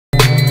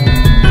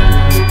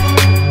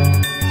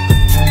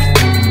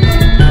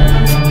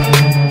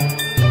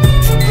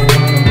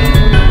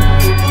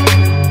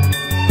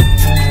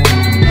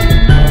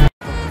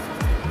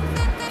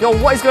Yo,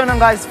 what is going on,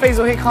 guys?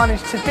 Faisal here,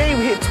 Carnage. Today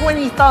we hit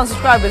 20,000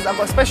 subscribers. I've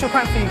got a special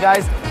prank for you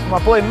guys from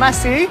my boy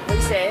Massey. What are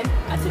you saying?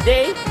 And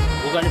today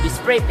we're going to be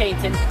spray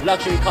painting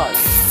luxury cars.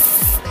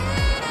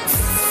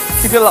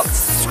 Keep your locks.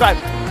 Subscribe.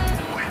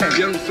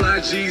 Young fly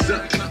G's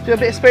up. Do a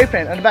bit of spray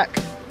paint on the back.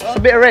 It's a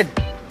bit of red.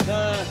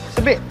 No. It's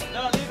a bit.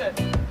 No, leave it.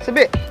 It's a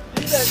bit.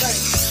 Leave it,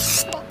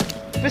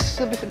 mate. This is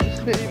a bit.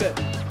 Leave it.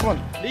 Come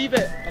on. Leave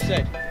it, I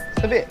said.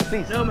 It's a bit,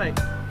 please. No, mate.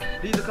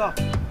 Leave the car.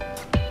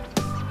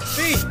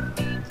 Speed.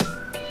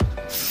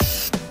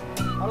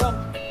 How long?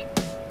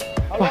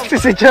 How long?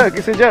 It's a joke.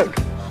 It's a joke.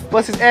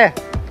 What's his air?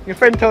 Your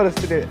friend told us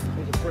to do it.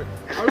 He's a prick.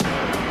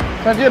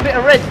 Can I do a bit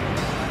of red?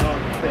 No.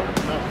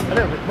 A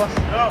little bit, boss.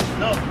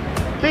 No.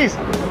 Please.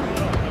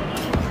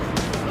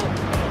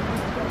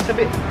 It's a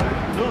bit.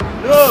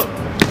 No.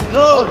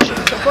 Oh,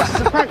 boss,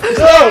 it's a prank. It's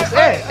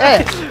air.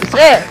 It's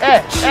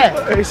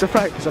air. It's a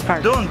prank. It's a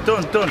prank.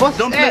 Don't Boss,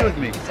 play air. with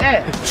me. It's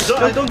air.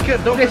 I don't care.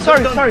 Don't. Okay,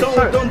 sorry.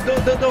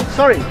 Don't.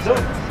 Sorry.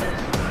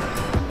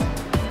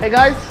 Hey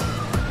guys,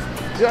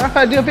 is it alright if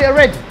I do a bit of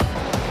red?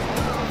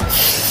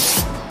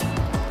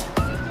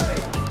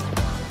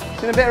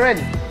 Do a bit of red.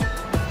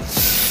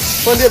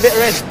 Go and do a bit of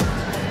red. Is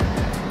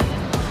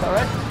that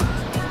alright?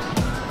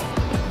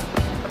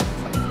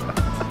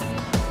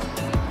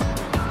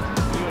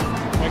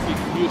 Making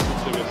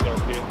nuisance of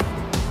yourself here.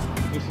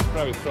 This is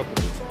private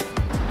property.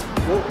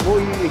 What are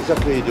you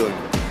exactly doing?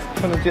 I'm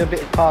trying to do a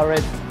bit of car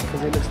red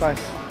because it looks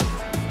nice.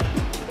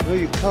 No,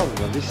 you can't,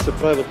 man. This is a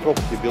private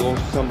property, belongs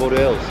to somebody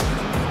else.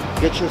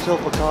 Get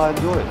yourself a car and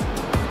do it.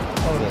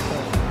 Oh,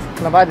 that's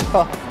Can I buy this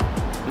car?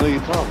 No, you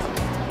can't.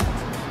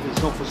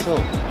 It's not for sale.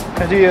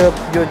 Can I do your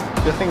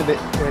thing a bit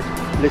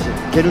red? Listen,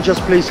 can you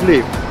just please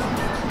leave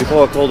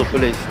before I call the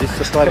police? This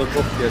is a private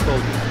property, I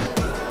told you.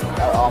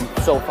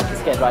 I'm so fucking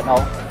scared right now.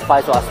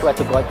 Faisal, I swear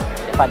to God,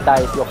 if I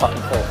die, it's your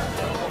fucking fault.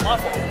 My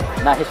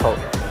fault? Not his fault.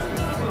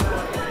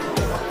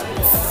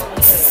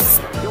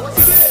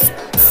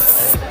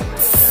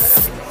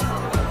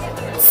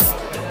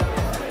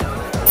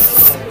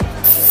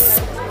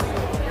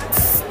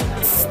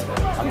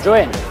 I'm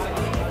drawing.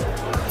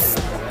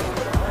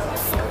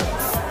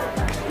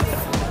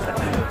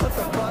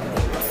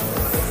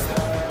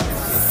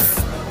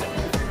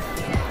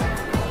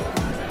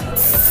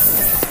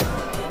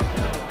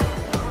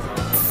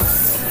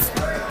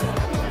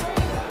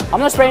 I'm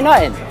not spraying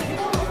nothing.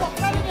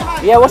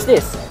 Yeah, what's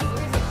this?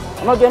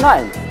 I'm not doing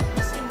nothing.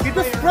 You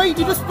just sprayed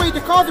the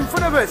cars in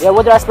front of us. Yeah,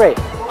 what did I spray?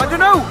 I don't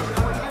know.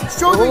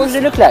 Show What me. does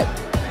it look like?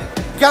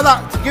 Get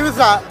that. Give us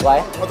that. Why?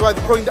 Otherwise,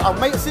 we're going to. I'll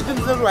make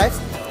citizens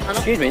arrest.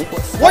 Excuse me?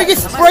 Why are you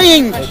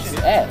spraying? It's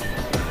air.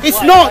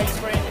 It's not.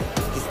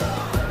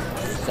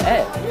 It's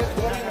air.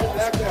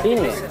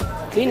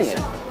 Cleaning it.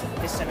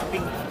 Listen, I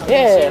think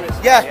Yeah.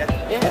 Yeah.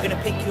 we're going to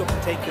pick you up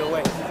and take you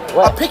away.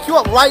 What? I'll pick you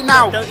up right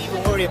now. Don't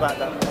even worry about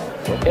that.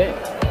 Okay.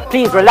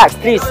 Please relax,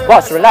 please.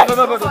 Boss, relax.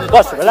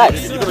 Boss, relax.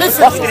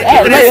 Listen. Boss, it's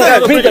air.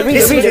 Read it.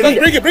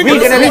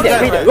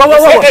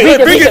 Whoa.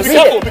 Read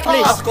it.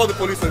 I'll call the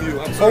police on you.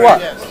 I'm For what?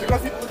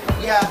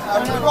 Yeah,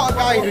 we've got a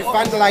guy who's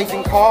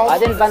vandalising cars. I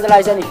didn't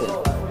vandalize anything.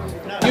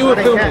 You were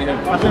filming him.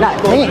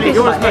 Me?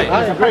 You're his mate.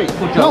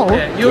 No.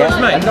 You're his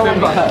mate. No one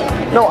got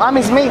hurt. No, I'm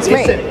his mate's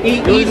mate.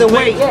 Either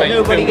way,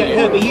 nobody get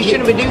hurt, but you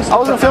shouldn't be doing I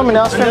wasn't filming,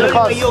 I was filming the The only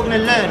cars. way you're going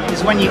to learn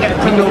is when you get a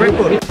criminal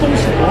record.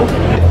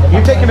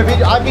 You've taken a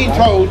video. I've been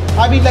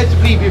led to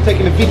believe you've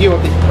taken a video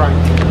of this prank.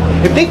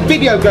 If this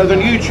video goes on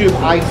YouTube,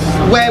 I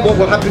swear what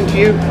will happen to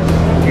you,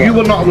 you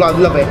will not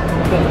love it.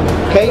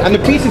 Okay? And the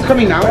police is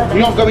coming now.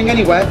 You're not going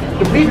anywhere.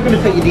 The police are going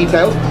to take your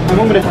details,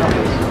 and I'm going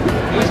to.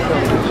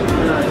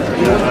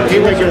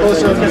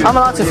 I'm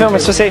allowed to film,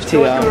 it's for safety.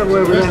 He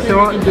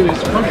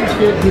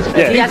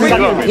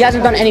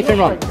hasn't done anything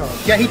wrong.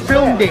 Yeah, he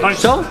filmed it.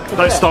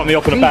 Don't start me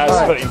off on a bad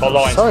foot in my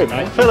lines, Sorry,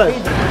 mate. Philip.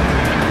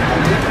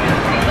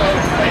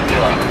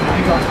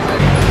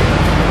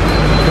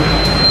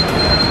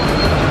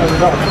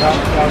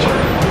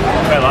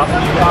 Fella.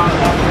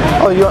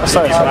 Oh, you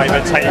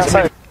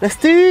sorry. Let's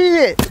do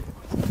it.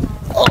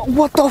 Oh,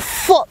 what the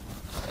fuck?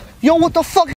 Yo, what the fuck?